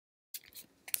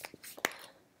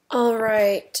All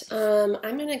right,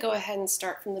 I'm going to go ahead and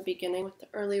start from the beginning with the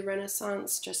early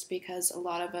Renaissance just because a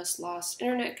lot of us lost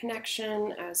internet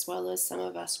connection as well as some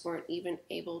of us weren't even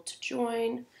able to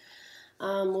join.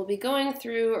 We'll be going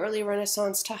through early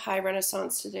Renaissance to high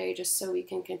Renaissance today just so we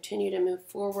can continue to move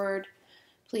forward.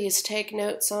 Please take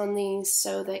notes on these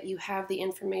so that you have the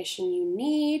information you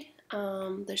need.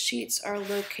 The sheets are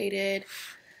located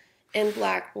in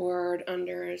Blackboard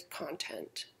under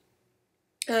content.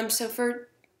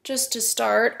 Just to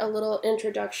start, a little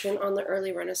introduction on the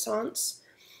early Renaissance.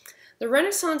 The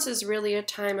Renaissance is really a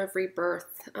time of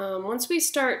rebirth. Once we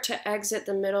start to exit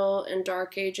the Middle and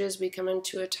Dark Ages, we come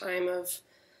into a time of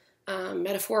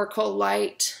metaphorical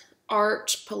light,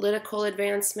 art, political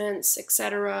advancements,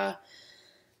 etc.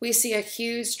 We see a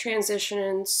huge transition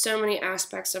in so many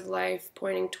aspects of life,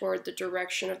 pointing toward the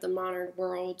direction of the modern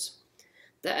world.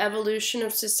 The evolution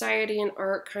of society and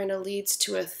art kind of leads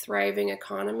to a thriving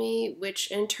economy, which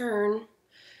in turn,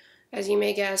 as you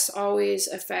may guess, always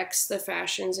affects the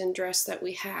fashions and dress that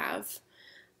we have.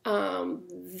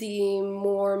 The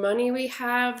more money we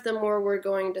have, the more we're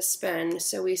going to spend.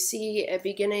 So we see a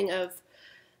beginning of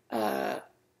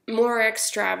more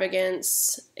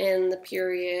extravagance in the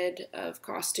period of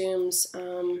costumes,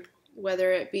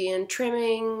 whether it be in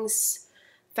trimmings,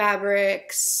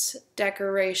 fabrics,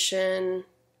 decoration,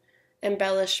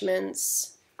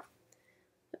 embellishments.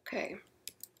 Okay,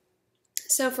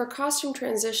 so for costume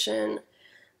transition,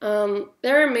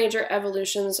 there are major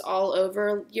evolutions all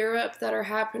over Europe that are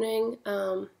happening,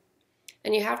 and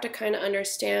you have to kind of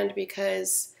understand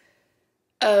because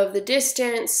of the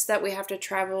distance that we have to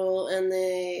travel and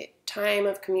the time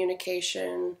of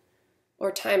communication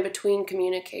or time between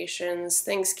communications.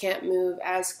 Things can't move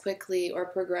as quickly or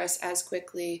progress as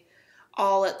quickly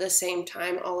all at the same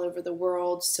time all over the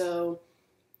world. So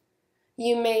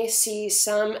you may see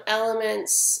some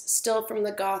elements still from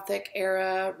the Gothic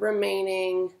era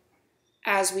remaining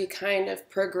as we kind of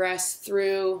progress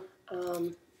through.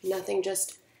 Nothing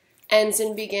just ends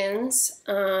and begins.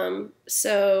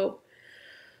 So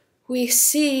we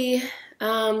see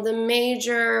the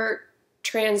major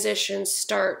transitions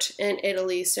start in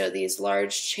Italy. So these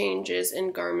large changes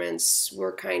in garments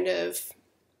were kind of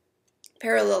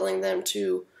paralleling them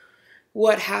to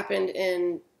what happened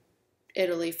in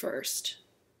Italy first.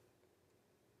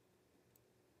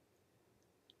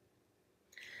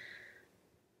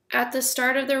 At the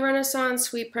start of the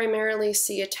Renaissance, we primarily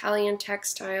see Italian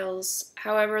textiles.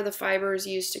 However, the fibers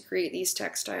used to create these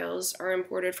textiles are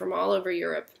imported from all over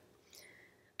Europe.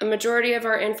 A majority of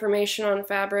our information on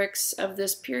fabrics of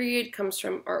this period comes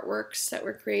from artworks that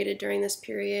were created during this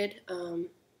period.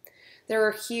 There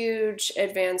were huge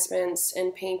advancements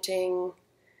in painting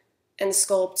and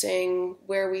sculpting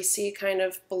where we see kind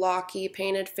of blocky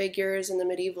painted figures in the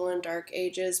medieval and dark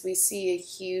ages. We see a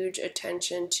huge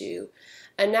attention to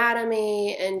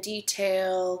anatomy and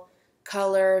detail,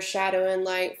 color, shadow and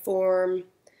light, form.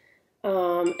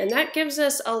 And that gives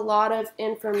us a lot of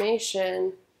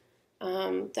information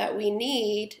that we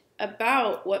need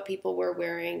about what people were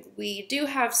wearing. We do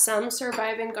have some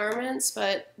surviving garments,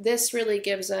 but this really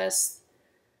gives us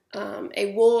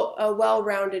a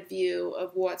well-rounded view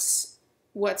of what's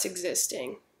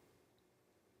existing.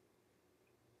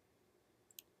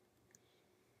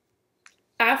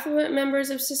 Affluent members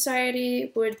of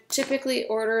society would typically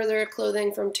order their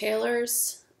clothing from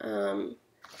tailors. They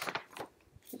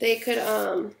could,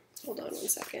 hold on one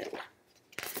second.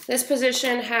 This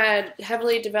position had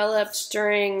heavily developed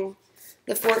during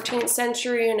the 14th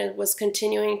century and it was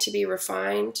continuing to be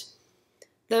refined.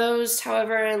 Those,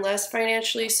 however, in less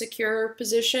financially secure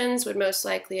positions would most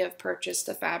likely have purchased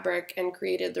the fabric and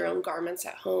created their own garments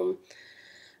at home.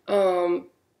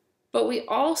 But we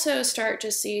also start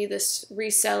to see this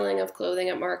reselling of clothing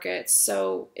at markets.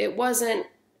 So it wasn't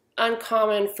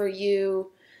uncommon for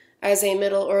you as a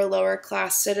middle or lower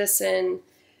class citizen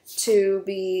to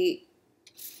be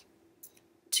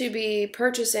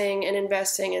purchasing and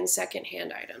investing in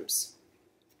secondhand items.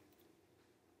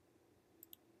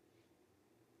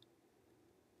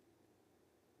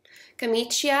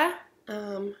 Camicia,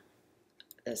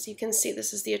 as you can see,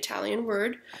 this is the Italian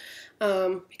word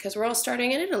because we're all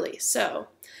starting in Italy. So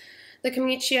the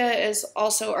camicia is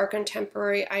also our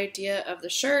contemporary idea of the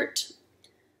shirt.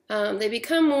 They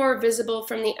become more visible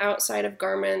from the outside of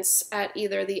garments at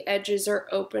either the edges or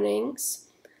openings.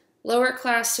 Lower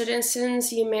class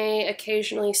citizens, you may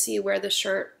occasionally see wear the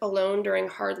shirt alone during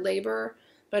hard labor,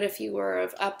 but if you were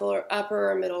of upper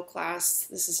or middle class,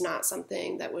 this is not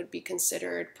something that would be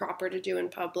considered proper to do in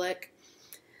public.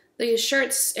 These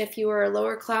shirts, if you were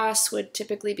lower class, would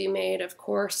typically be made of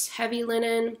coarse, heavy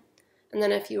linen, and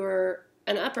then if you were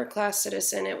an upper class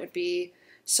citizen, it would be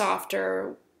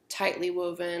softer, tightly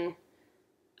woven,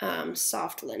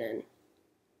 soft linen.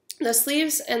 The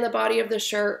sleeves and the body of the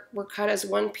shirt were cut as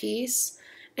one piece,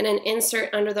 and an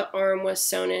insert under the arm was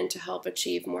sewn in to help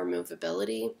achieve more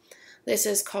movability. This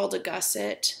is called a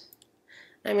gusset.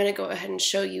 I'm going to go ahead and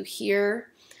show you here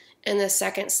in the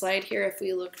second slide here. If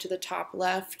we look to the top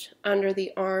left, under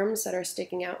the arms that are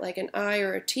sticking out like an I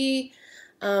or a T,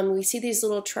 we see these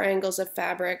little triangles of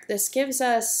fabric. This gives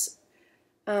us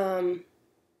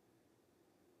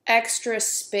extra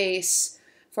space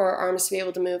for our arms to be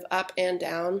able to move up and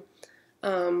down.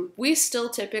 We still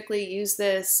typically use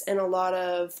this in a lot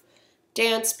of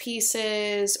dance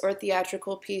pieces or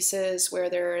theatrical pieces where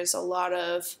there is a lot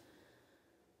of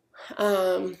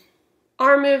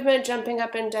arm movement, jumping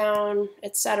up and down,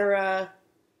 etc.,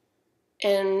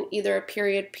 in either a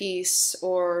period piece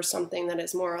or something that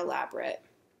is more elaborate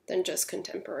than just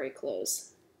contemporary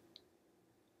clothes.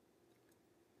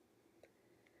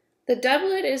 The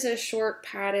doublet is a short,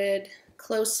 padded,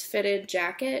 close-fitted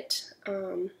jacket.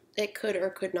 It could or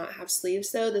could not have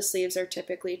sleeves, though. The sleeves are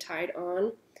typically tied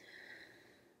on.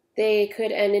 They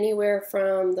could end anywhere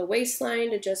from the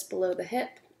waistline to just below the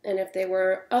hip. And if they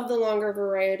were of the longer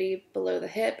variety below the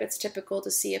hip, it's typical to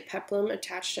see a peplum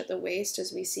attached at the waist,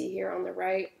 as we see here on the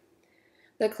right.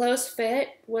 The close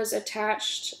fit was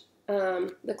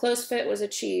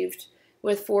achieved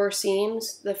with 4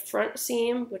 seams: the front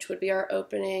seam, which would be our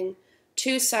opening,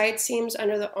 2 side seams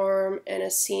under the arm, and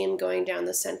a seam going down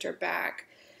the center back.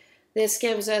 This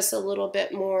gives us a little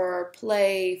bit more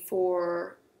play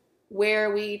for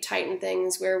where we tighten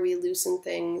things, where we loosen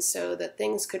things, so that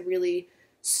things could really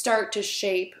start to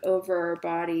shape over our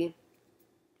body.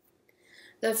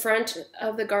 The front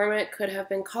of the garment could have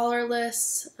been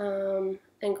collarless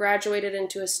and graduated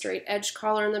into a straight edge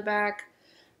collar in the back,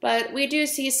 but we do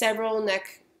see several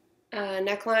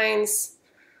necklines,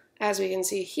 as we can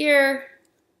see here,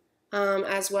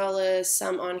 as well as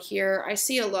some on here. I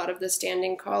see a lot of the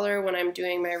standing collar when I'm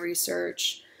doing my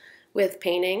research with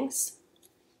paintings.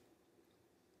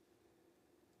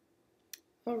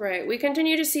 All right, we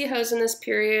continue to see hose in this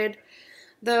period,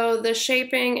 though the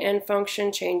shaping and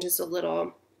function changes a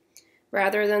little.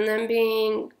 Rather than them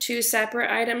being 2 separate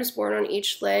items worn on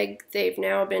each leg, they've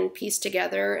now been pieced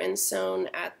together and sewn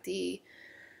at the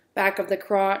back of the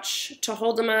crotch. To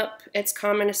hold them up, it's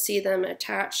common to see them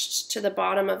attached to the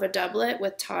bottom of a doublet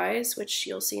with ties, which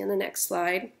you'll see in the next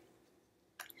slide.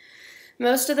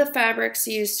 Most of the fabrics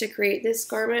used to create this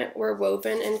garment were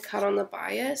woven and cut on the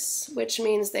bias, which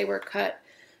means they were cut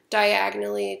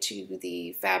diagonally to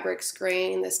the fabric's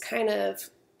grain. This kind of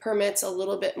permits a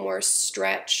little bit more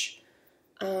stretch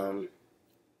in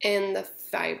the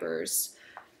fibers.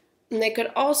 And they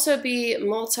could also be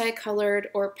multicolored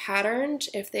or patterned.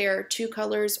 If they are 2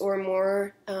 colors or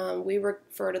more, we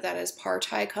refer to that as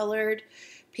parti colored,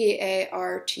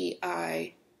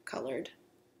 P-A-R-T-I colored.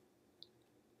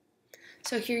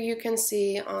 So here you can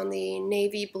see on the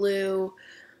navy blue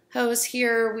hose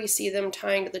here, we see them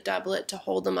tying to the doublet to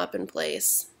hold them up in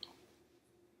place.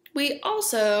 We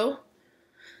also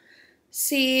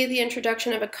see the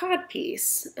introduction of a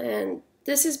codpiece, and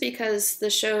this is because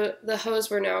the hose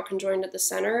were now conjoined at the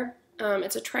center.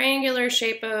 It's a triangular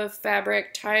shape of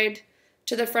fabric tied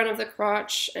to the front of the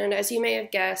crotch, and as you may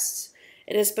have guessed,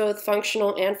 it is both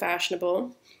functional and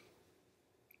fashionable.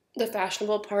 The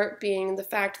fashionable part being the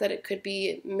fact that it could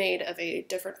be made of a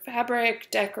different fabric,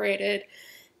 decorated,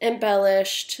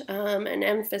 embellished, an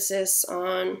emphasis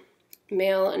on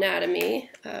male anatomy,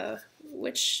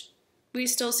 which we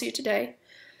still see today.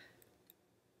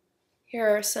 Here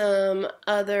are some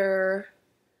other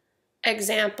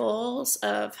examples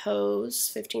of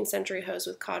hose, 15th century hose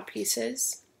with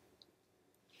codpieces.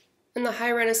 In the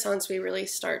High Renaissance, we really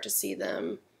start to see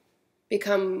them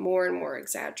become more and more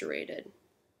exaggerated.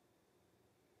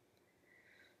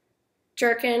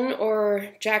 Jerkin or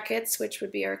jackets, which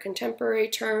would be our contemporary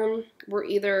term, were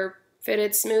either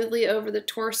fitted smoothly over the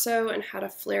torso and had a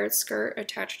flared skirt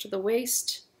attached to the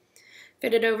waist,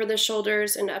 fitted over the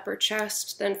shoulders and upper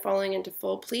chest, then falling into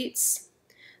full pleats.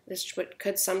 This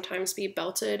could sometimes be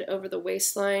belted over the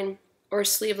waistline, or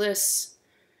sleeveless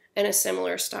in a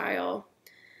similar style.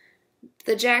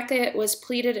 The jacket was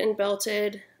pleated and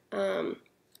belted.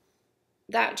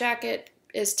 That jacket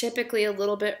is typically a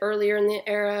little bit earlier in the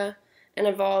era and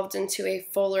evolved into a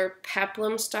fuller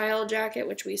peplum style jacket,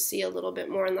 which we see a little bit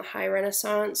more in the High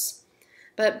Renaissance.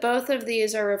 But both of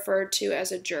these are referred to as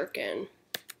a jerkin.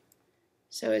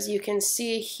 So as you can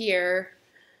see here,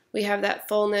 we have that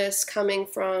fullness coming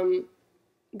from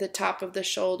the top of the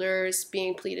shoulders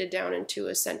being pleated down into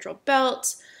a central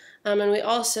belt, And we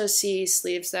also see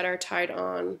sleeves that are tied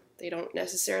on. They don't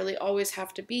necessarily always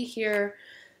have to be here,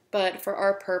 but for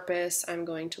our purpose, I'm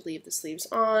going to leave the sleeves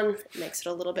on. It makes it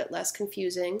a little bit less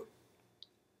confusing.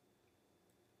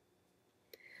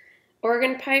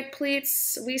 Organ pipe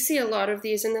pleats, we see a lot of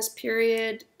these in this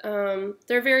period.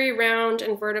 They're very round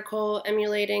and vertical,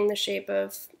 emulating the shape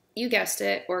of, you guessed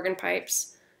it, organ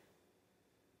pipes.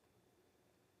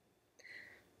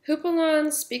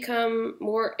 Houppelans become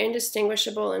more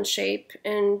indistinguishable in shape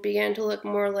and began to look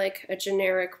more like a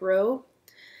generic robe.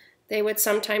 They would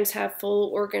sometimes have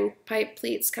full organ pipe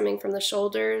pleats coming from the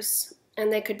shoulders,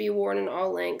 and they could be worn in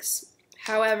all lengths.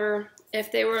 However,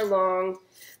 if they were long,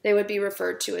 they would be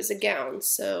referred to as a gown.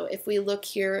 So if we look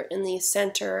here in the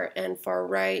center and far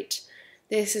right,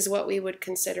 this is what we would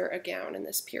consider a gown in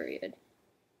this period.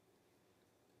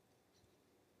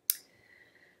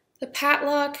 The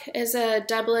patlock is a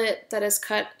doublet that is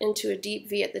cut into a deep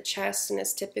V at the chest and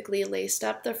is typically laced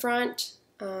up the front.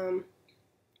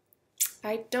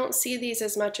 I don't see these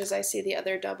as much as I see the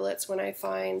other doublets when I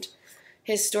find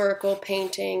historical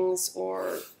paintings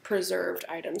or preserved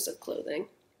items of clothing.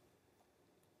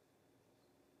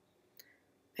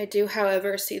 I do,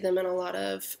 however, see them in a lot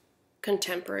of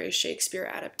contemporary Shakespeare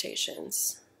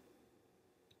adaptations.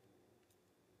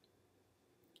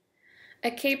 A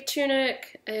cape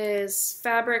tunic is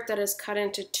fabric that is cut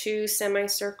into two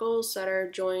semicircles that are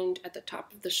joined at the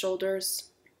top of the shoulders.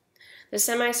 The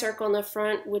semicircle in the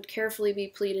front would carefully be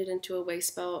pleated into a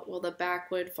waist belt, while the back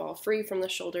would fall free from the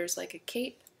shoulders like a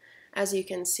cape, as you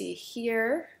can see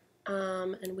here.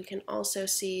 And we can also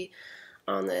see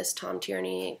on this Tom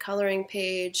Tierney coloring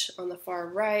page on the far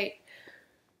right,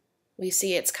 we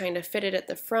see it's kind of fitted at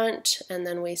the front, and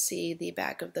then we see the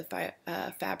back of the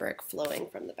fabric flowing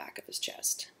from the back of his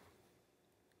chest.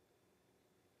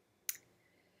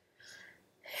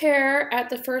 Hair, at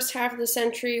the first half of the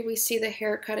century, we see the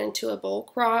hair cut into a bowl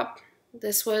crop.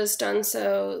 This was done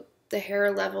so the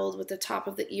hair leveled with the top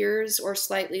of the ears or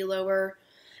slightly lower,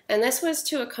 and this was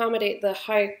to accommodate the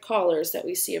high collars that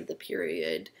we see of the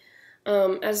period.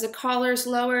 As the collar's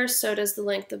lower, so does the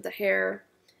length of the hair.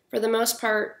 For the most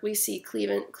part, we see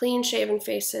clean-shaven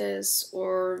faces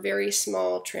or very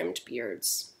small trimmed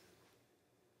beards.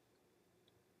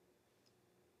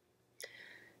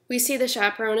 We see the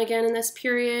chaperone again in this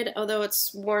period, although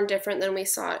it's worn different than we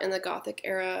saw it in the Gothic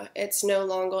era. It's no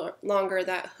longer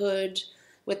that hood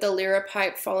with the lyra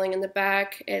pipe falling in the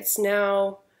back. It's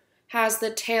now has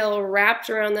the tail wrapped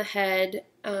around the head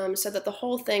so that the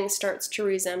whole thing starts to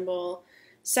resemble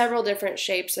several different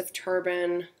shapes of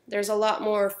turban. There's a lot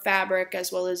more fabric,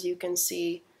 as well as you can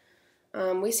see.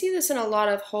 We see this in a lot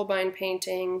of Holbein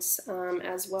paintings,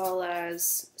 as well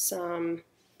as some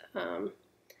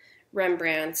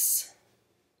Rembrandts.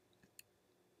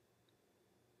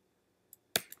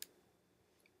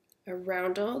 A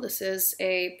roundel. This is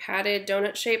a padded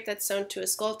donut shape that's sewn to a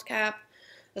skull cap.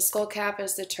 A skull cap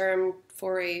is the term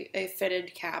for a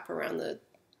fitted cap around the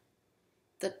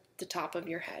top of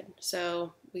your head.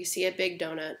 So we see a big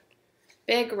donut,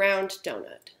 big round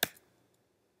donut.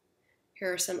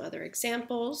 Here are some other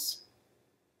examples.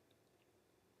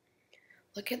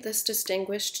 Look at this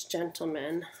distinguished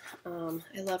gentleman.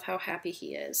 I love how happy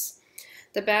he is.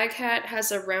 The bag hat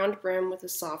has a round brim with a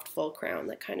soft full crown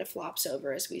that kind of flops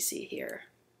over, as we see here.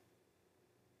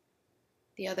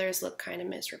 The others look kind of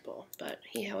miserable, but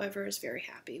he, however, is very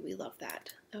happy. We love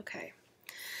that. Okay.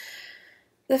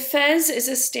 The fez is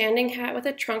a standing hat with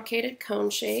a truncated cone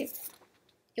shape.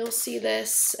 You'll see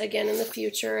this again in the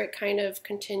future. It kind of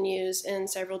continues in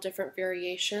several different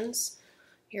variations.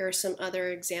 Here are some other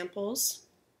examples.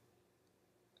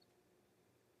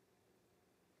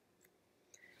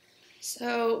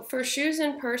 So for shoes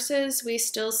and purses, we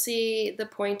still see the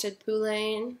pointed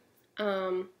poulain,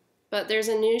 but there's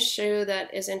a new shoe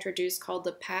that is introduced called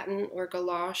the patent or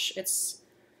galoche. It's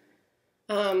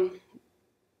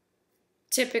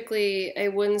typically a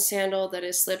wooden sandal that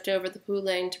is slipped over the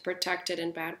poulain to protect it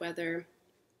in bad weather.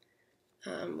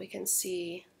 We can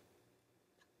see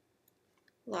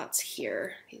lots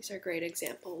here. These are great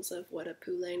examples of what a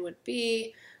poulain would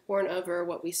be, worn over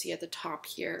what we see at the top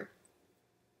here.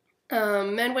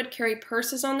 Men would carry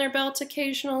purses on their belt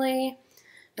occasionally,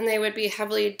 and they would be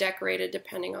heavily decorated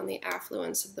depending on the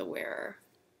affluence of the wearer.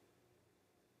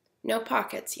 No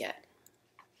pockets yet.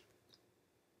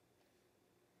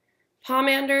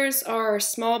 Pomanders are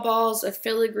small balls of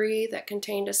filigree that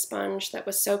contained a sponge that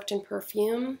was soaked in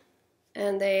perfume,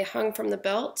 and they hung from the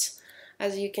belt.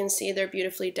 As you can see, they're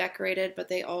beautifully decorated, but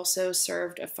they also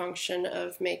served a function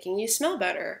of making you smell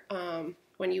better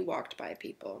when you walked by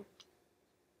people.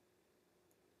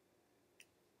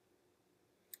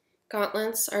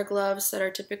 Gauntlets are gloves that are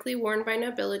typically worn by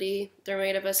nobility. They're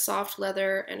made of a soft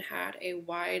leather and had a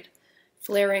wide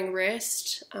flaring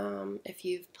wrist. If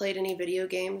you've played any video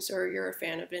games or you're a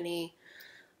fan of any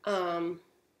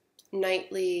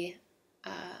knightly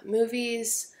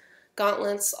movies,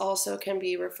 gauntlets also can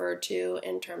be referred to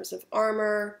in terms of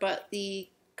armor, but the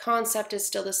concept is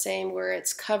still the same, where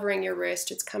it's covering your wrist,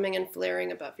 it's coming and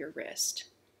flaring above your wrist.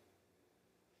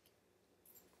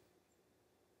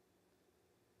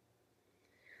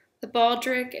 The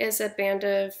baldric is a band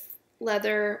of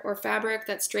leather or fabric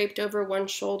that's draped over one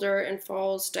shoulder and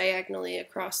falls diagonally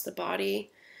across the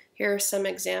body. Here are some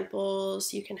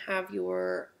examples. You can have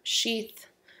your sheath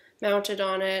mounted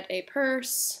on it, a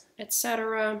purse,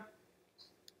 etc.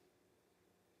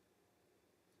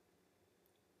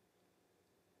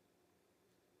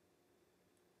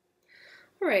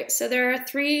 All right, so there are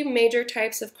three major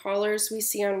types of collars we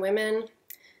see on women.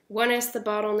 One is the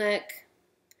bottleneck.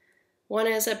 One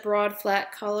is a broad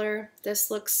flat collar. This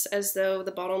looks as though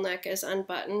the bottleneck is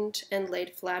unbuttoned and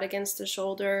laid flat against the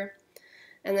shoulder.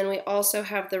 And then we also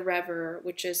have the rever,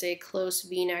 which is a close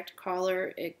V-necked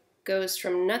collar. It goes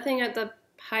from nothing at the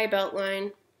high belt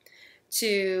line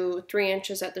to 3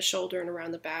 inches at the shoulder and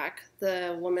around the back.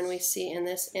 The woman we see in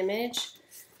this image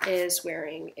is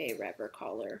wearing a rever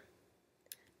collar.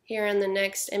 Here in the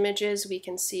next images, we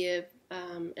can see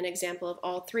an example of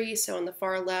all three. So on the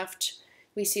far left,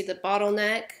 we see the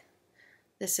bottleneck.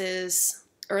 This is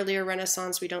earlier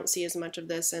Renaissance. We don't see as much of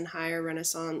this in higher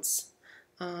Renaissance.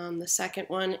 The second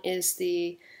one is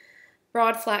the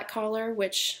broad flat collar,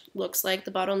 which looks like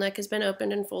the bottleneck has been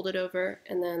opened and folded over,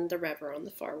 and then the rever on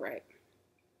the far right.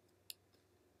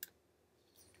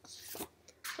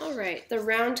 All right, the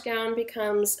round gown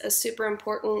becomes a super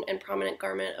important and prominent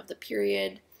garment of the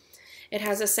period. It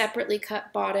has a separately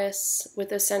cut bodice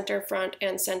with a center front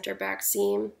and center back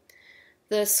seam.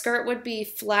 The skirt would be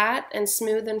flat and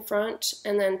smooth in front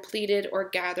and then pleated or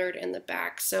gathered in the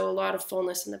back, so a lot of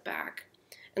fullness in the back.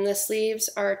 And the sleeves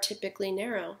are typically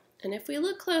narrow. And if we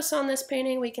look close on this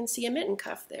painting, we can see a mitten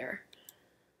cuff there.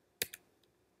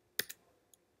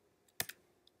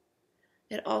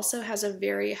 It also has a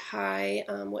very high,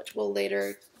 which we'll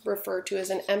later refer to as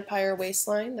an empire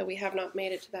waistline, though we have not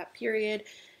made it to that period.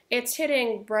 It's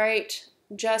hitting right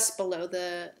just below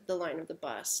the line of the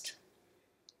bust.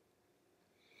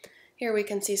 Here we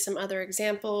can see some other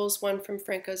examples, one from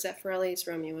Franco Zeffirelli's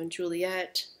Romeo and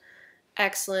Juliet.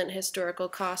 Excellent historical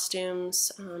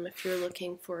costumes if you're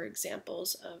looking for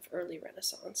examples of early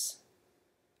Renaissance.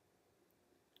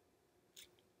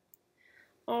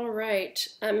 All right,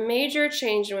 a major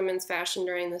change in women's fashion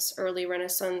during this early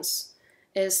Renaissance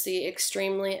is the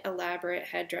extremely elaborate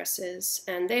headdresses,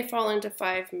 and they fall into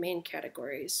 5 main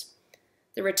categories: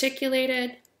 the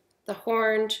reticulated, the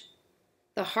horned,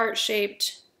 the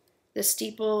heart-shaped, the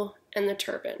steeple, and the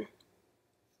turban.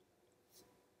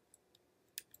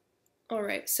 All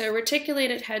right, so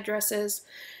reticulated headdresses.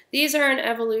 These are an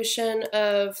evolution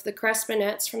of the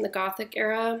crespinets from the Gothic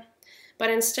era, but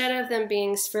instead of them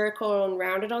being spherical and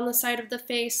rounded on the side of the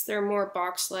face, they're more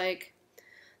box-like.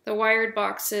 The wired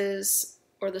boxes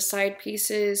or the side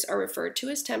pieces are referred to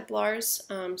as templars,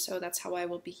 so that's how I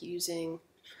will be using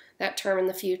that term in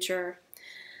the future.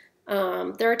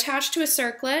 They're attached to a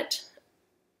circlet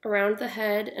around the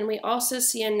head, and we also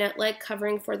see a net-like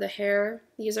covering for the hair.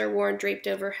 These are worn draped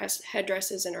over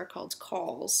headdresses and are called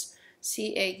cauls,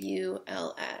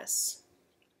 C-A-U-L-S.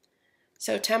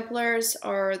 So templars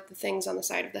are the things on the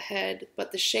side of the head,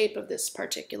 but the shape of this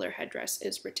particular headdress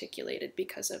is reticulated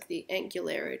because of the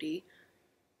angularity.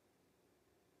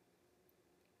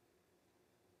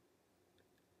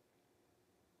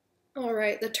 All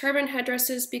right, the turban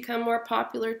headdresses become more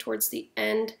popular towards the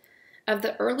end of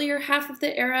the earlier half of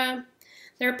the era.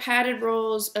 They're padded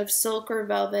rolls of silk or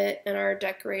velvet and are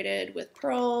decorated with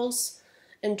pearls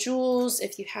and jewels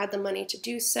if you had the money to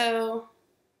do so.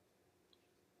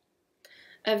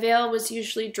 A veil was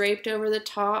usually draped over the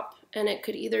top, and it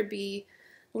could either be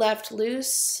left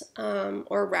loose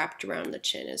or wrapped around the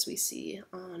chin, as we see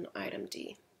on item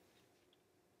D.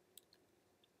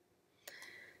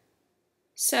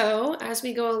 So as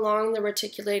we go along the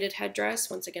reticulated headdress,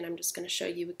 once again I'm just going to show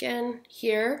you again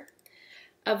here,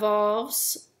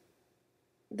 evolves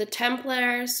the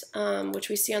templars, which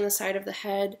we see on the side of the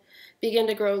head, begin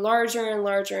to grow larger and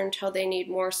larger until they need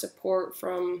more support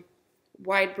from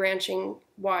wide branching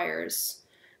wires,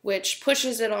 which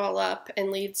pushes it all up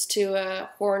and leads to a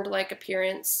horned-like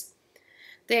appearance.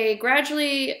 They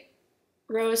gradually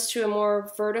rose to a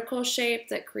more vertical shape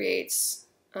that creates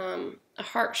a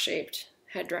heart-shaped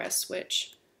headdress,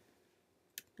 which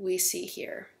we see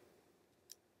here.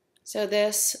 So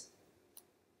this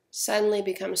suddenly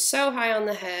become so high on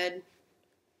the head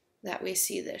that we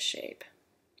see this shape.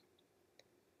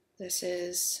 This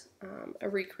is a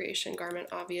recreation garment,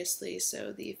 obviously,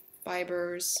 so the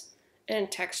fibers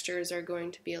and textures are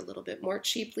going to be a little bit more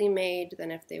cheaply made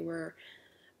than if they were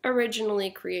originally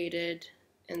created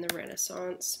in the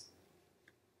Renaissance.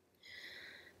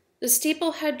 The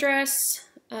steeple headdress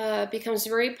becomes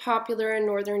very popular in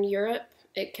Northern Europe.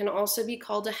 It can also be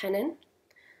called a hennin.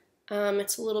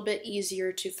 It's a little bit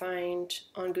easier to find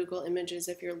on Google Images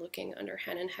if you're looking under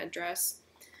hennin headdress.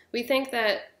 We think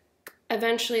that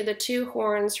eventually the two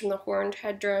horns from the horned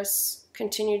headdress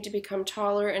continued to become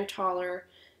taller and taller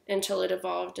until it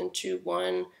evolved into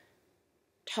one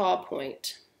tall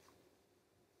point.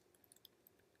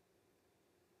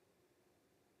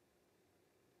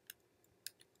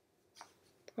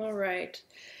 All right.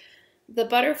 The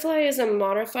butterfly is a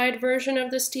modified version of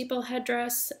the steeple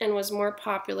headdress and was more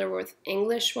popular with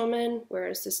English women,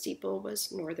 whereas the steeple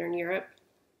was Northern Europe.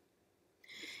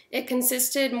 It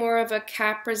consisted more of a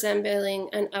cap resembling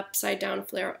an upside-down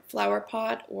flower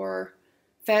pot, or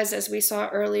fez as we saw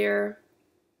earlier.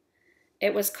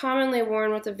 It was commonly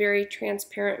worn with a very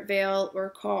transparent veil or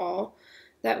caul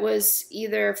that was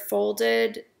either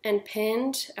folded and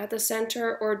pinned at the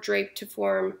center or draped to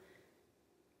form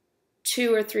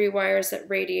 2 or 3 wires that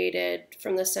radiated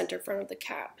from the center front of the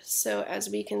cap. So as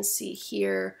we can see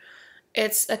here,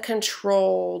 it's a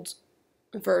controlled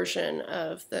version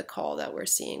of the caul that we're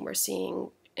seeing. We're seeing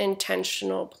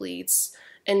intentional pleats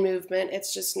and movement.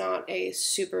 It's just not a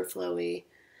super flowy,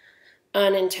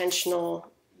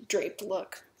 unintentional draped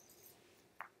look.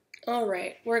 All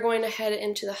right, we're going to head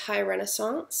into the High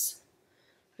Renaissance.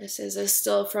 This is a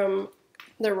still from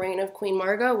the reign of Queen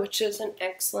Margot, which is an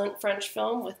excellent French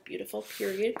film with beautiful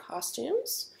period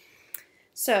costumes.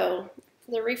 So,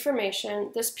 the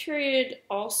Reformation, this period,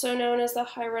 also known as the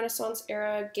High Renaissance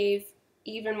era, gave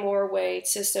even more way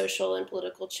to social and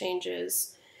political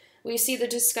changes. We see the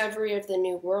discovery of the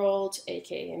New World,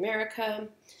 aka America,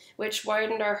 which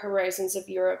widened our horizons of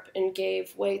Europe and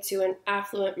gave way to an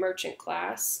affluent merchant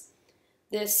class.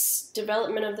 This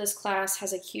development of this class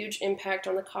has a huge impact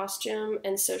on the costume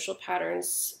and social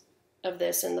patterns of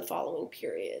this in the following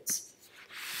periods.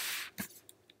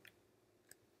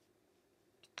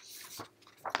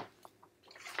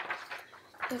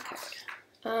 Okay.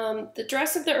 The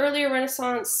dress of the earlier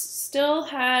Renaissance still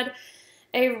had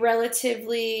a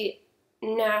relatively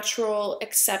natural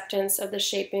acceptance of the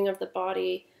shaping of the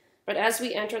body, but as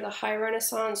we enter the High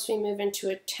Renaissance, we move into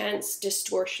a tense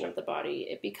distortion of the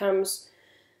body.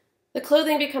 The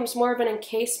clothing becomes more of an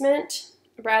encasement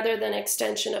rather than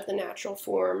extension of the natural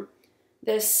form.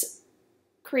 This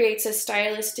creates a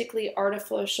stylistically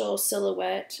artificial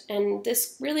silhouette, and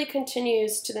this really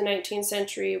continues to the 19th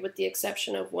century with the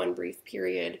exception of one brief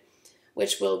period,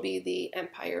 which will be the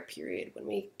Empire period when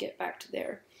we get back to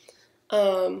there.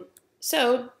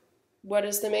 So what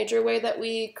is the major way that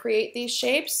we create these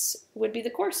shapes? Would be the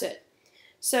corset.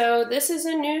 So this is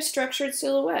a new structured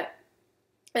silhouette,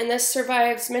 and this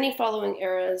survives many following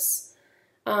eras,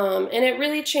 and it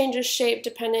really changes shape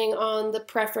depending on the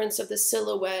preference of the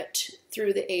silhouette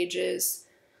through the ages.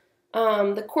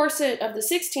 The corset of the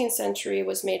 16th century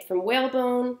was made from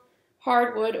whalebone,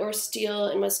 hardwood, or steel,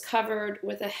 and was covered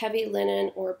with a heavy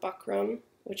linen or buckram,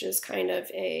 which is kind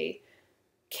of a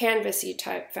canvasy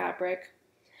type fabric.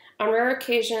 On rare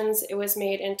occasions, it was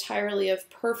made entirely of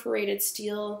perforated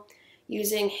steel,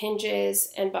 using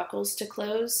hinges and buckles to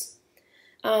close.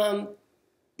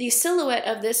 The silhouette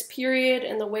of this period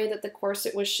and the way that the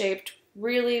corset was shaped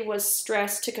really was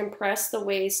stressed to compress the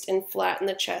waist and flatten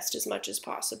the chest as much as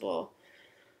possible.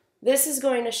 This is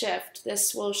going to shift.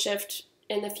 This will shift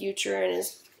in the future and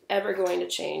is ever going to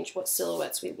change what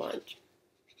silhouettes we want.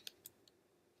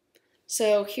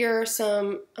 So here are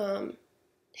some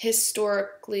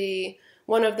historically,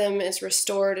 one of them is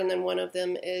restored and then one of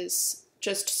them is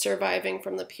just surviving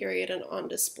from the period and on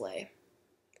display.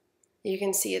 You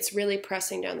can see it's really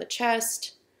pressing down the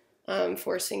chest,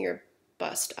 forcing your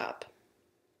bust up.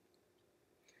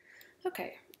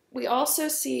 Okay, we also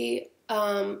see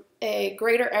a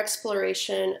greater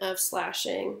exploration of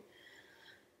slashing.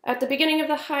 At the beginning of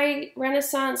the High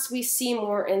Renaissance, we see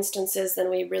more instances than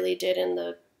we really did in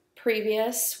the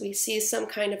previous. We see some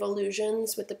kind of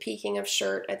illusions with the peaking of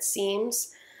shirt at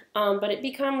seams, but it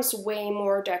becomes way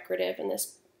more decorative in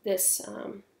this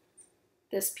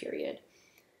period.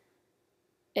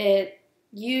 It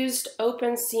used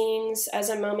open seams as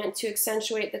a moment to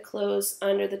accentuate the clothes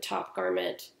under the top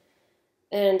garment,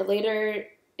 and later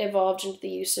evolved into the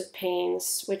use of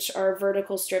panes, which are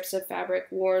vertical strips of fabric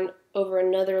worn over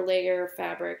another layer of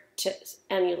fabric to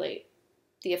emulate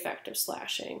the effect of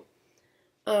slashing.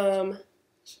 So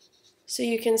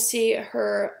you can see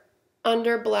her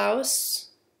under blouse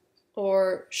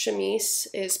or chemise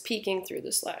is peeking through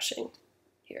the slashing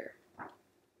here.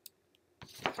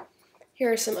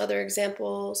 Here are some other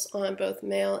examples on both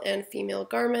male and female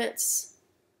garments.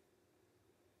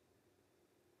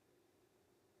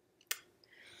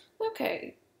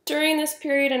 Okay, during this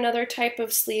period, another type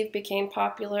of sleeve became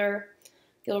popular.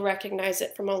 You'll recognize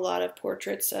it from a lot of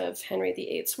portraits of Henry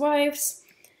VIII's wives.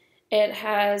 It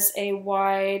has a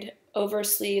wide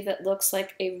oversleeve that looks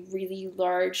like a really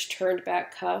large turned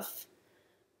back cuff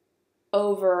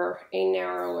over a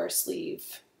narrower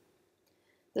sleeve.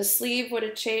 The sleeve would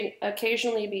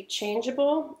occasionally be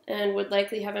changeable and would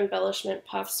likely have embellishment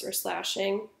puffs or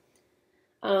slashing.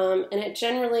 And it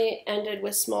generally ended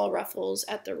with small ruffles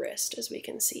at the wrist, as we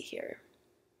can see here.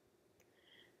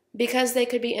 Because they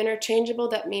could be interchangeable,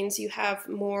 that means you have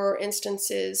more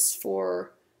instances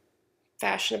for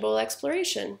fashionable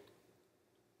exploration.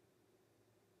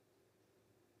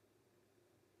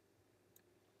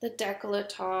 The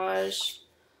décolletage,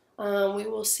 we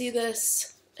will see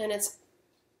this, and it's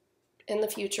in the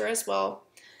future as well,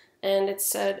 and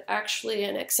it's actually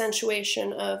an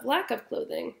accentuation of lack of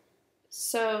clothing.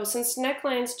 So since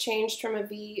necklines changed from a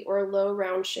V or low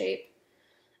round shape,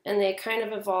 and they kind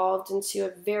of evolved into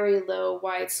a very low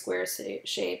wide square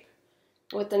shape,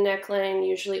 with the neckline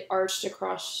usually arched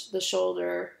across the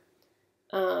shoulder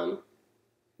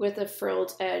with a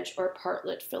frilled edge or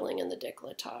partlet filling in the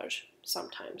décolletage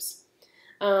sometimes.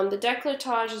 The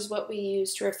décolletage is what we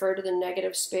use to refer to the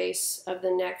negative space of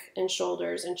the neck and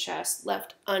shoulders and chest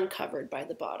left uncovered by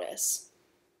the bodice.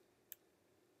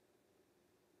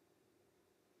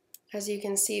 As you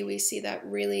can see, we see that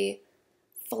really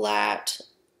flat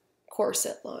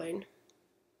corset line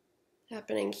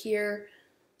happening here.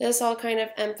 This all kind of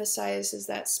emphasizes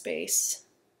that space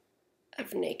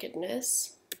of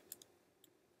nakedness.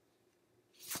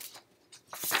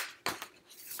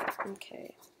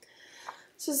 Okay.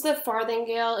 This is the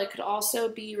farthingale. It could also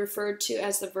be referred to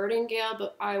as the vertingale,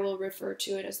 but I will refer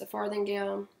to it as the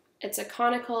farthingale. It's a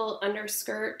conical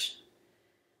underskirt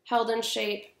held in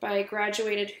shape by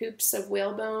graduated hoops of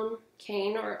whalebone,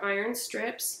 cane, or iron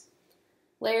strips.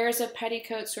 Layers of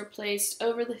petticoats were placed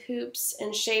over the hoops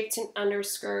and shaped an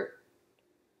underskirt.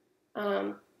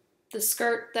 The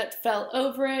skirt that fell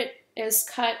over it is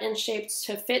cut and shaped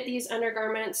to fit these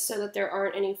undergarments so that there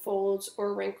aren't any folds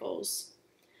or wrinkles.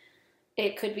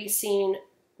 It could be seen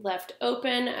left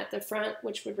open at the front,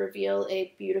 which would reveal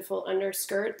a beautiful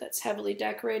underskirt that's heavily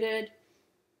decorated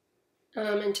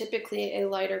and typically a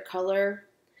lighter color.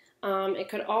 It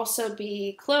could also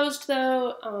be closed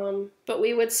though, but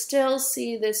we would still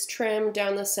see this trim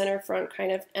down the center front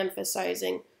kind of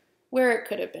emphasizing where it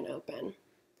could have been open.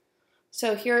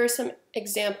 So here are some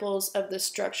examples of the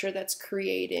structure that's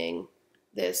creating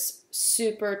this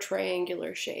super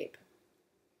triangular shape.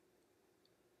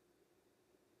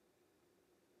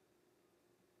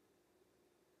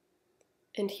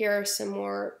 And here are some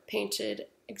more painted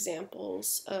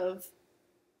examples of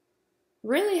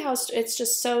really how it's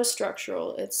just so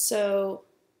structural. It's so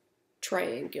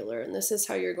triangular, and this is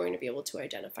how you're going to be able to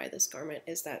identify this garment,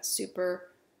 is that super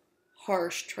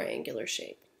harsh triangular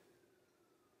shape.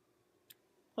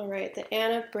 All right, the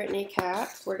Anne of Brittany cap.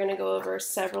 We're going to go over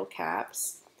several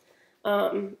caps.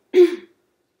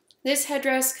 This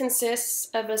headdress consists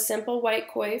of a simple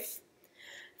white coif,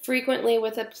 frequently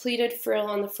with a pleated frill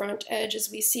on the front edge,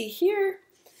 as we see here,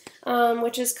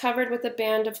 which is covered with a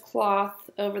band of cloth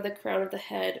over the crown of the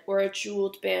head, or a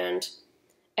jeweled band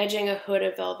edging a hood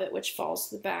of velvet which falls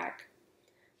to the back.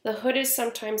 The hood is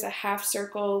sometimes a half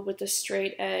circle with a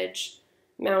straight edge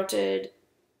mounted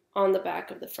on the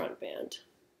back of the front band.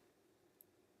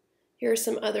 Here are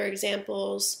some other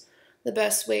examples. The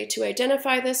best way to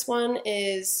identify this one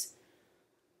is,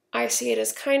 I see it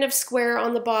as kind of square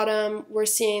on the bottom. We're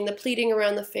seeing the pleating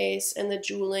around the face and the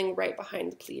jeweling right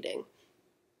behind the pleating.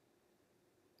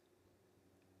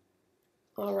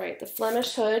 All right, the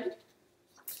Flemish hood.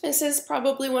 This is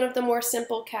probably one of the more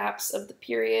simple caps of the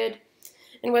period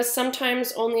and was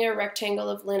sometimes only a rectangle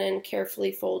of linen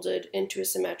carefully folded into a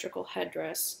symmetrical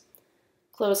headdress,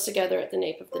 closed together at the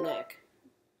nape of the neck.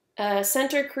 A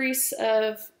center crease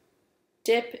of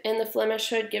dip in the Flemish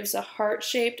hood gives a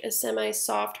heart-shaped, a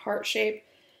semi-soft heart-shaped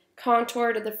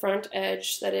contour to the front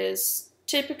edge that is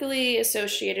typically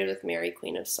associated with Mary,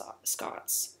 Queen of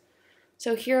Scots.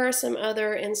 So here are some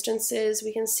other instances.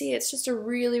 We can see it's just a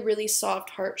really, really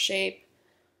soft heart shape.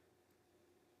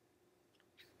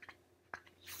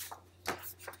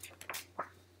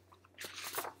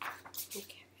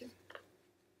 Okay.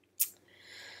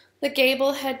 The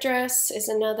gable headdress is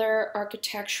another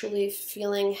architecturally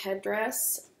feeling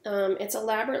headdress. It's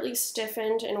elaborately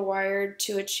stiffened and wired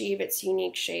to achieve its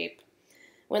unique shape.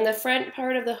 When the front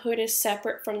part of the hood is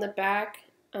separate from the back,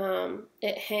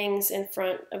 it hangs in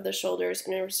front of the shoulders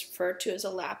and is referred to as a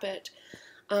lappet.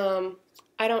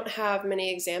 I don't have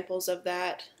many examples of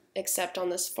that except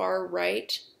on this far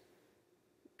right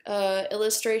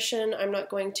illustration. I'm not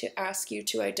going to ask you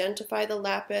to identify the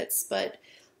lappets, but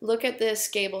look at this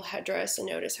gable headdress and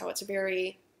notice how it's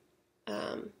very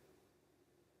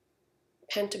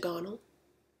pentagonal,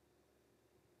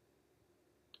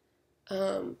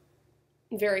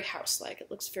 very house-like.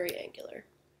 It looks very angular.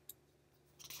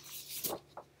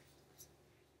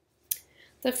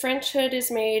 The French hood is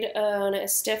made on a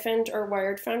stiffened or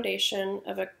wired foundation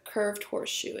of a curved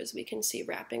horseshoe, as we can see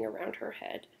wrapping around her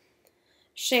head,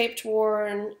 shaped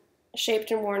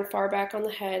and worn far back on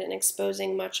the head and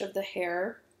exposing much of the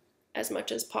hair as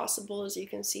much as possible. As you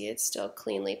can see, it's still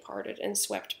cleanly parted and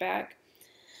swept back.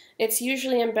 It's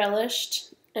usually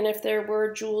embellished, and if there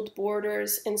were jeweled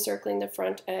borders encircling the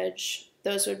front edge,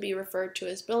 those would be referred to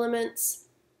as billements.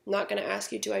 I'm not going to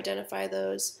ask you to identify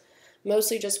those.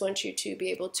 Mostly just want you to be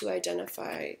able to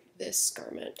identify this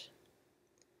garment.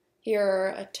 Here are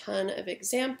a ton of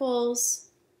examples.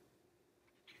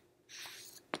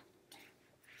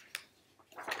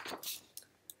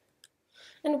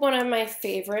 And one of my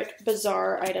favorite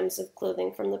bizarre items of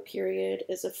clothing from the period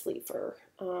is a flea fur.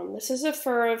 This is a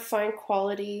fur of fine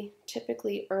quality,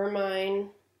 typically ermine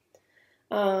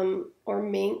or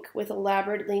mink with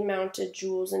elaborately mounted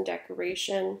jewels and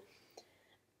decoration.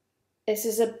 This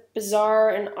is a bizarre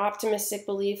and optimistic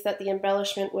belief that the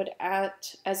embellishment would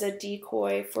act as a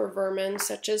decoy for vermin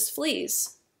such as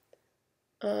fleas.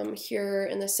 Here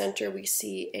in the center we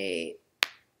see a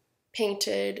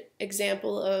painted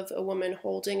example of a woman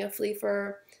holding a flea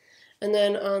fur, and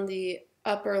then on the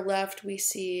upper left we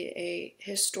see a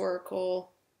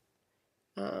historical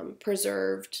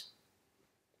preserved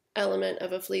element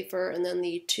of a flea fur, and then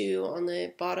the two on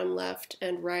the bottom left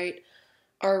and right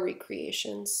are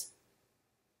recreations.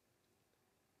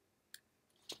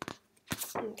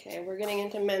 Okay, we're getting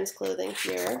into men's clothing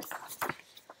here.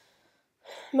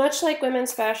 Much like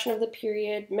women's fashion of the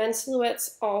period, men's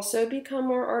silhouettes also become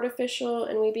more artificial,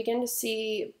 and we begin to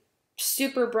see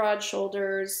super broad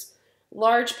shoulders,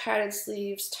 large padded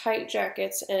sleeves, tight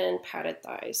jackets, and padded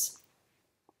thighs.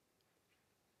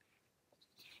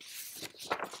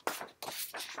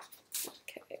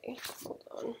 Okay, hold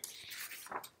on.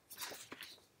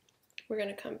 We're going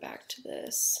to come back to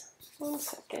this. 1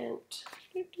 second.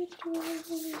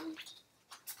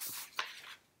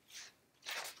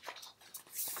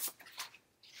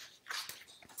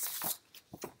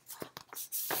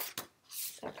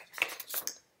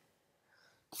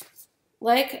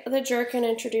 Like the jerkin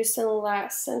introduced in the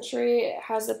last century, it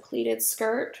has a pleated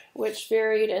skirt, which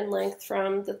varied in length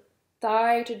from the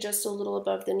thigh to just a little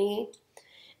above the knee.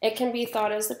 It can be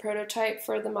thought as the prototype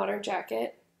for the modern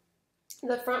jacket.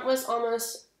 The front was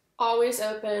almost always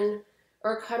open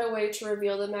or cut away to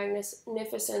reveal the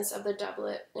magnificence of the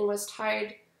doublet, and was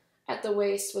tied at the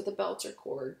waist with a belt or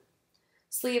cord.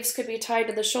 Sleeves could be tied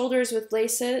to the shoulders with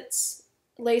laces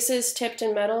tipped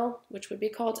in metal, which would be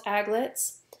called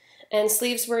aglets, and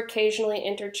sleeves were occasionally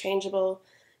interchangeable,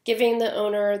 giving the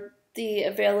owner the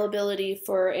availability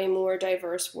for a more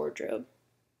diverse wardrobe.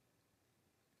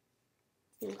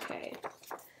 Okay.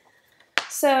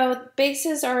 So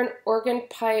bases are an organ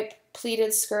pipe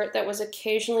pleated skirt that was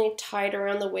occasionally tied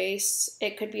around the waist.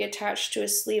 It could be attached to a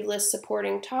sleeveless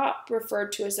supporting top,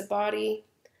 referred to as a body,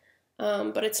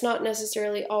 but it's not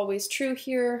necessarily always true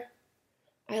here.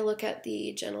 I look at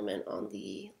the gentleman on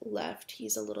the left.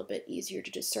 He's a little bit easier to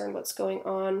discern what's going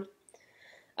on.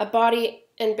 A body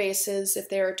and bases, if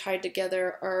they are tied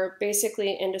together, are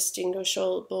basically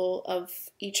indistinguishable of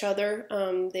each other.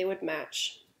 They would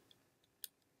match.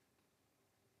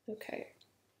 Okay.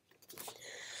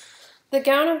 The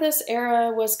gown of this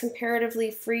era was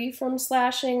comparatively free from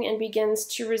slashing and begins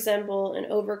to resemble an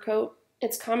overcoat.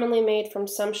 It's commonly made from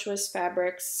sumptuous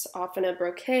fabrics, often a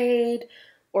brocade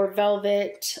or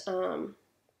velvet,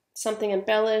 something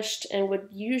embellished, and would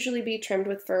usually be trimmed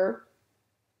with fur.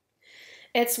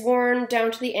 It's worn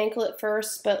down to the ankle at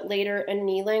first, but later a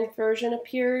knee-length version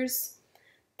appears.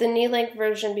 The knee-length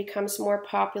version becomes more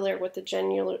popular with the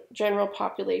general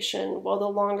population, while the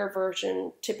longer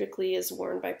version typically is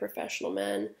worn by professional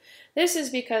men. This is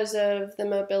because of the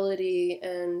mobility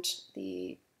and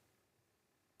the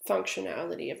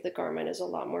functionality of the garment is a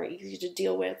lot more easy to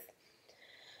deal with.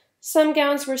 Some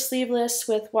gowns were sleeveless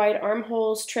with wide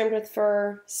armholes trimmed with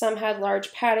fur. Some had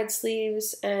large padded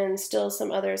sleeves, and still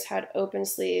some others had open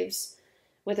sleeves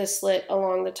with a slit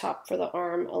along the top for the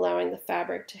arm, allowing the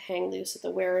fabric to hang loose at the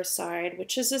wearer's side,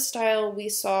 which is a style we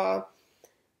saw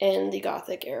in the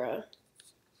Gothic era.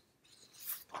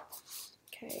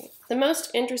 Okay, the most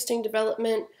interesting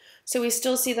development, so we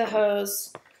still see the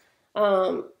hose,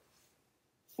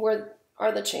 where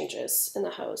are the changes in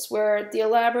the hose. Where the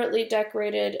elaborately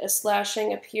decorated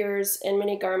slashing appears in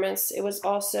many garments, it was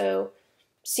also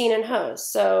seen in hose.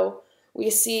 So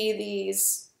we see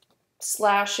these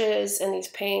slashes and these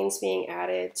panes being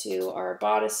added to our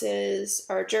bodices,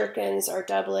 our jerkins, our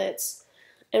doublets,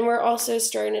 and we're also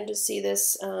starting to see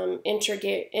this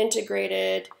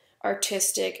integrated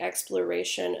artistic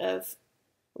exploration of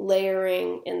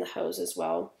layering in the hose as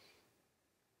well.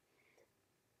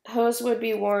 Hose would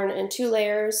be worn in 2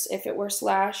 layers if it were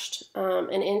slashed,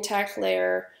 an intact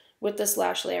layer with the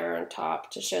slash layer on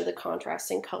top to show the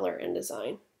contrasting color and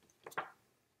design.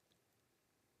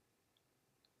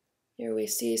 Here we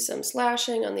see some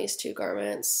slashing on these 2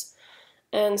 garments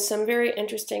and some very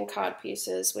interesting cod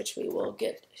pieces, which we will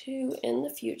get to in the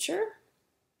future.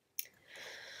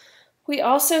 We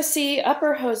also see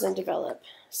upper hosen develop.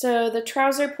 So the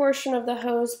trouser portion of the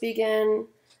hose began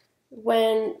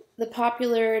when the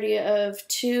popularity of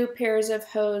 2 pairs of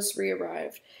hose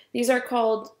re-arrived. These are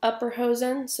called upper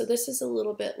hosen, so this is a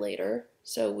little bit later.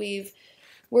 So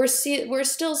we're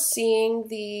still seeing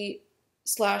the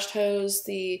slashed hose,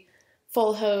 the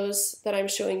full hose that I'm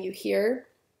showing you here,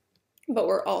 but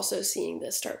we're also seeing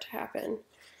this start to happen.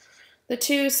 The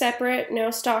 2 separate, now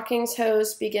stockings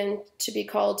hose begin to be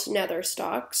called nether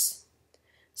stocks.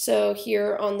 So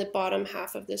here on the bottom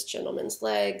half of this gentleman's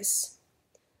legs,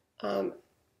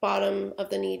 bottom of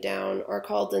the knee down, are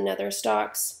called the nether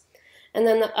stocks. And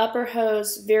then the upper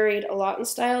hose varied a lot in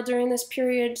style during this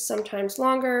period, sometimes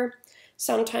longer,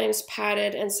 sometimes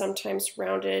padded, and sometimes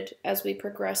rounded. As we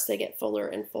progress, they get fuller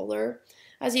and fuller.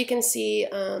 As you can see,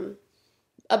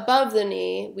 above the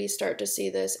knee, we start to see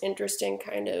this interesting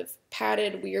kind of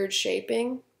padded, weird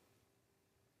shaping.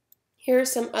 Here are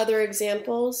some other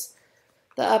examples.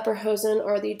 The upper hosen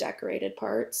are the decorated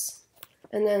parts,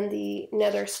 and then the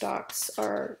nether stocks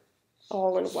are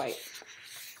all in white.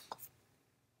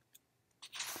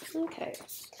 Okay,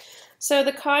 so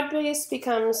the cod base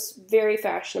becomes very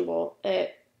fashionable.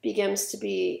 It begins to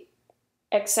be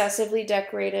excessively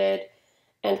decorated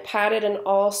and padded in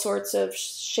all sorts of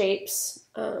shapes,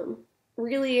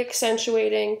 really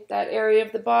accentuating that area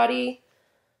of the body.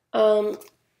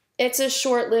 It's a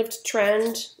short-lived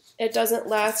trend. It doesn't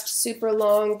last super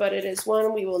long, but it is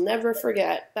one we will never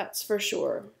forget, that's for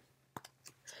sure.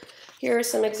 Here are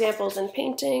some examples in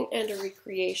painting and a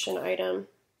recreation item.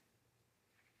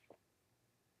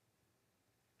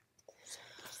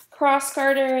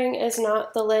 Cross-gartering is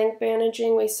not the leg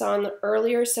bandaging we saw in the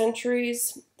earlier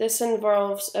centuries. This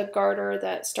involves a garter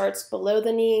that starts below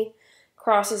the knee,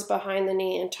 crosses behind the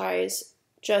knee, and ties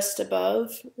just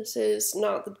above. This is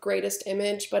not the greatest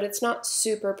image, but it's not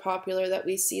super popular that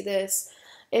we see this.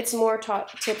 It's more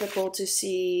typical to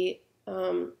see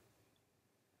the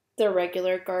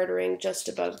regular gartering just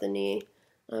above the knee.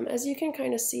 As you can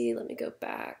kind of see, let me go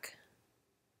back.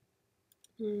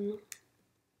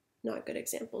 Not good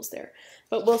examples there,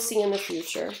 but we'll see in the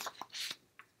future.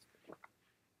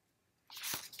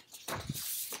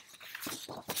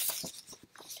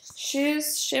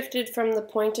 Shoes shifted from the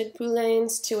pointed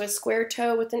poulaines to a square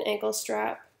toe with an ankle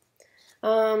strap,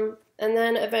 and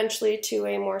then eventually to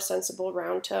a more sensible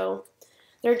round toe.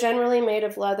 They're generally made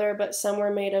of leather, but some were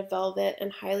made of velvet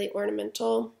and highly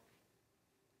ornamental.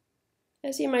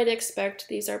 As you might expect,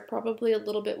 these are probably a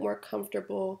little bit more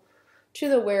comfortable to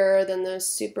the wearer than those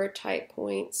super tight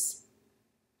points.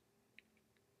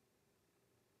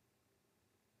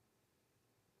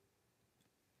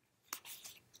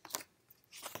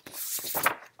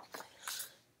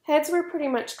 Heads were pretty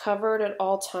much covered at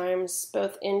all times,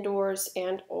 both indoors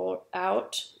and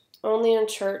out. Only in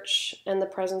church and the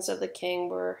presence of the king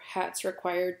were hats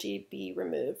required to be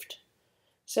removed.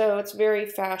 So it's a very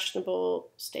fashionable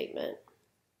statement.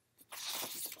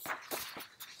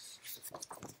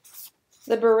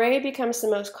 The beret becomes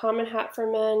the most common hat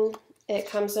for men. It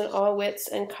comes in all widths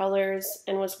and colors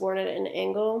and was worn at an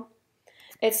angle.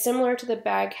 It's similar to the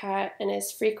bag hat and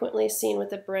is frequently seen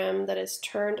with a brim that is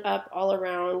turned up all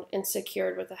around and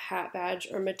secured with a hat badge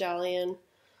or medallion.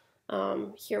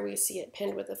 Here we see it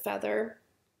pinned with a feather.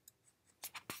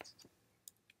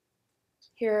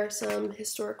 Here are some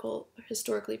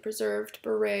historically preserved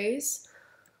berets.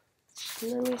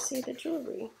 And then we see the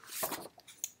jewelry.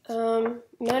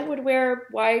 Men would wear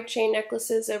wide chain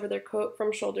necklaces over their coat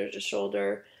from shoulder to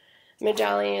shoulder,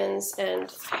 medallions,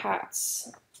 and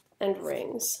hats and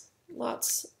rings.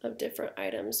 Lots of different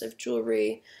items of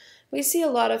jewelry. We see a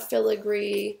lot of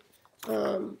filigree,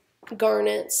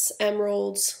 garnets,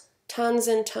 emeralds, tons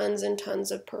and tons and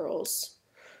tons of pearls.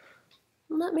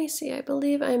 Let me see, I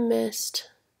believe I missed.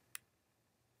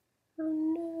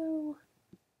 Oh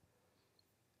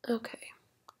no. Okay.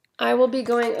 I will be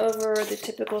going over the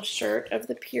typical shirt of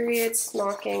the period,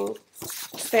 smocking,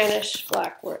 Spanish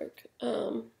black work,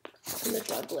 and the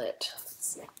doublet.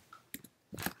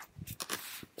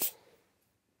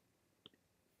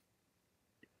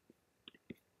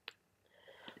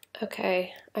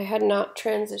 Okay, I had not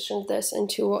transitioned this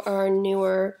into our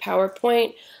newer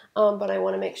PowerPoint, but I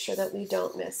want to make sure that we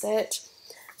don't miss it.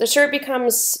 The shirt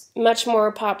becomes much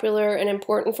more popular and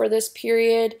important for this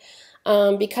period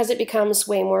because it becomes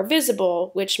way more visible,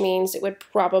 which means it would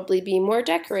probably be more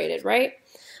decorated, right?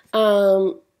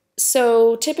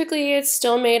 So typically it's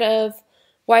still made of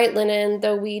white linen,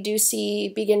 though we do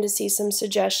begin to see some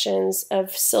suggestions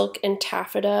of silk and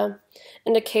taffeta,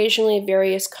 and occasionally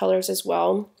various colors as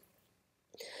well.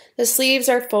 The sleeves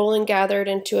are full and gathered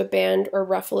into a band or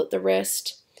ruffle at the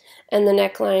wrist, and the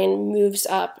neckline moves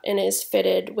up and is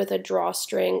fitted with a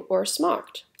drawstring or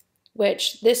smocked,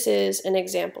 which this is an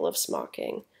example of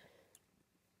smocking.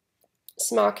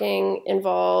 Smocking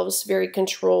involves very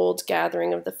controlled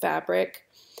gathering of the fabric,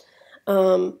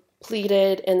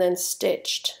 pleated and then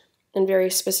stitched in very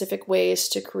specific ways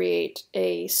to create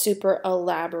a super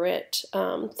elaborate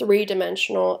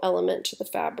three-dimensional element to the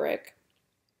fabric.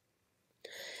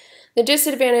 The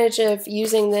disadvantage of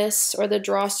using this or the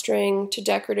drawstring to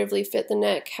decoratively fit the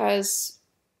neck has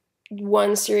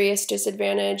one serious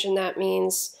disadvantage, and that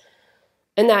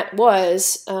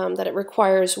was that it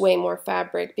requires way more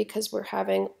fabric because we're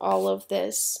having all of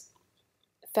this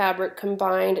fabric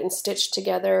combined and stitched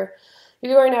together.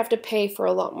 You're going to have to pay for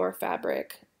a lot more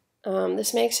fabric.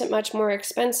 This makes it much more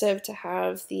expensive to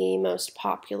have the most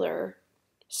popular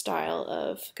style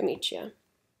of camicia.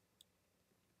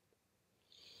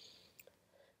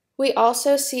 We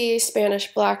also see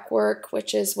Spanish black work,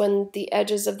 which is when the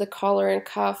edges of the collar and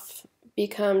cuff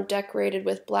become decorated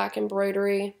with black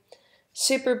embroidery.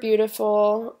 Super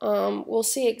beautiful. We'll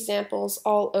see examples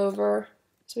all over,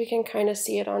 so we can kind of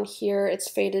see it on here. It's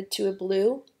faded to a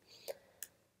blue.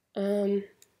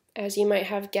 As you might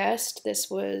have guessed,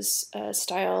 this was a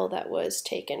style that was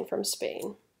taken from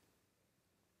Spain.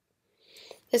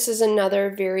 This is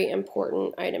another very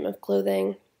important item of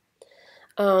clothing.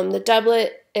 The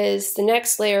doublet is the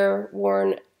next layer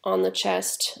worn on the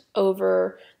chest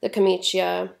over the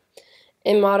camicia.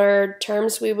 In modern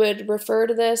terms, we would refer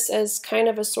to this as kind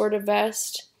of a sort of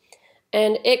vest,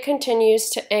 and it continues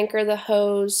to anchor the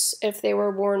hose if they were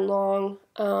worn long,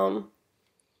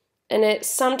 and it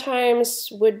sometimes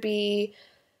would be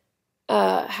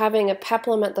having a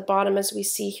peplum at the bottom, as we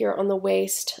see here on the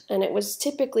waist, and it was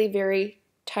typically very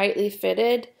tightly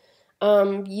fitted,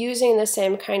 using the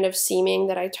same kind of seaming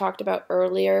that I talked about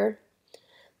earlier.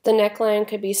 The neckline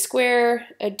could be square,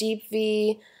 a deep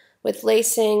V with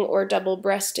lacing, or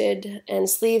double-breasted, and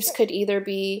sleeves could either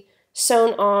be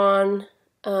sewn on,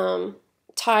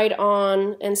 tied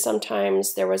on, and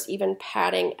sometimes there was even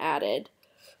padding added.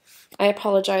 I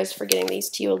apologize for getting these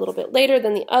to you a little bit later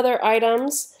than the other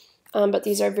items, but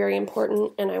these are very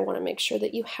important and I want to make sure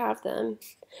that you have them.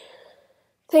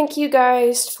 Thank you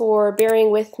guys for bearing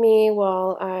with me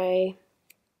while I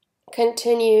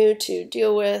continue to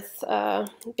deal with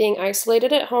being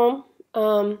isolated at home.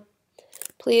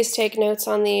 Please take notes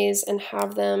on these and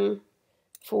have them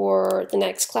for the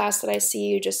next class that I see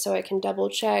you, just so I can double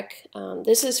check.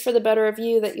 This is for the better of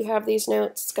you that you have these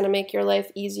notes. It's going to make your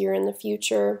life easier in the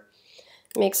future.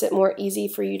 It makes it more easy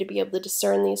for you to be able to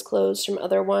discern these clothes from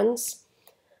other ones.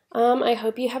 I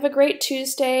hope you have a great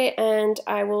Tuesday, and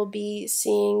I will be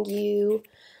seeing you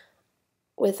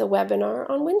with a webinar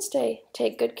on Wednesday.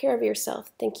 Take good care of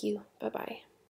yourself. Thank you. Bye-bye.